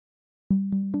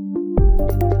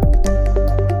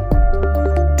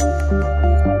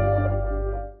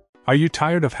Are you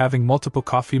tired of having multiple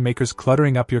coffee makers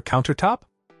cluttering up your countertop?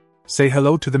 Say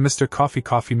hello to the Mr.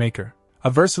 Coffee Maker, a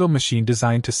versatile machine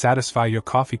designed to satisfy your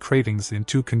coffee cravings in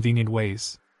two convenient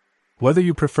ways. Whether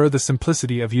you prefer the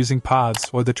simplicity of using pods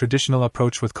or the traditional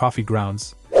approach with coffee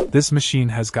grounds, this machine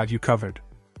has got you covered.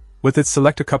 With its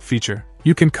Select a Cup feature,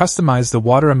 you can customize the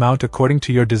water amount according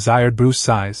to your desired brew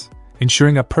size,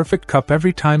 ensuring a perfect cup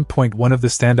every time. One of the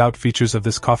standout features of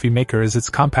this coffee maker is its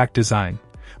compact design,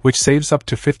 which saves up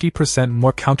to 50%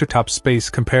 more countertop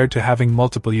space compared to having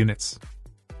multiple units.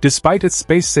 Despite its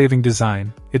space-saving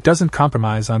design, it doesn't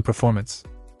compromise on performance.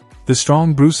 The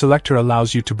strong brew selector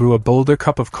allows you to brew a bolder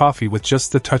cup of coffee with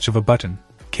just the touch of a button,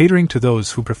 catering to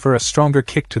those who prefer a stronger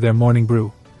kick to their morning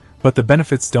brew. But the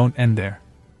benefits don't end there.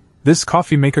 This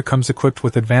coffee maker comes equipped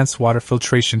with advanced water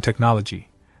filtration technology,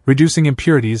 reducing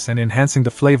impurities and enhancing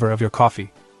the flavor of your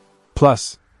coffee.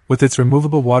 Plus, with its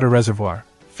removable water reservoir,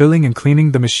 filling and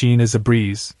cleaning the machine is a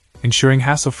breeze, ensuring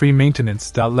hassle-free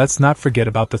maintenance. Let's not forget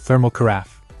about the thermal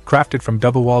carafe, crafted from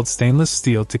double-walled stainless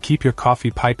steel to keep your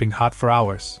coffee piping hot for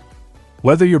hours.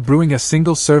 Whether you're brewing a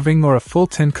single serving or a full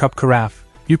 10-cup carafe,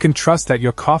 you can trust that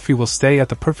your coffee will stay at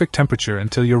the perfect temperature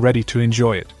until you're ready to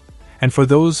enjoy it. And for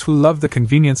those who love the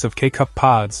convenience of K-Cup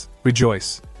pods,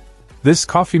 rejoice. This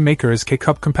coffee maker is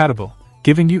K-Cup compatible,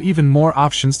 giving you even more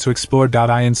options to explore.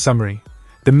 In summary,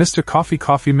 the Mr.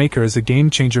 Coffee Maker is a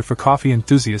game-changer for coffee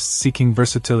enthusiasts seeking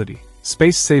versatility,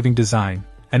 space-saving design,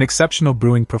 and exceptional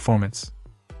brewing performance.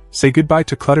 Say goodbye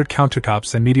to cluttered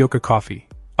countertops and mediocre coffee.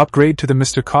 Upgrade to the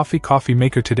Mr. Coffee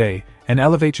Maker today and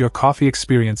elevate your coffee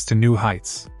experience to new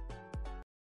heights.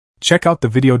 Check out the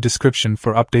video description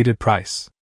for updated price.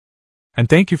 And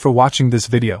thank you for watching this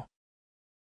video.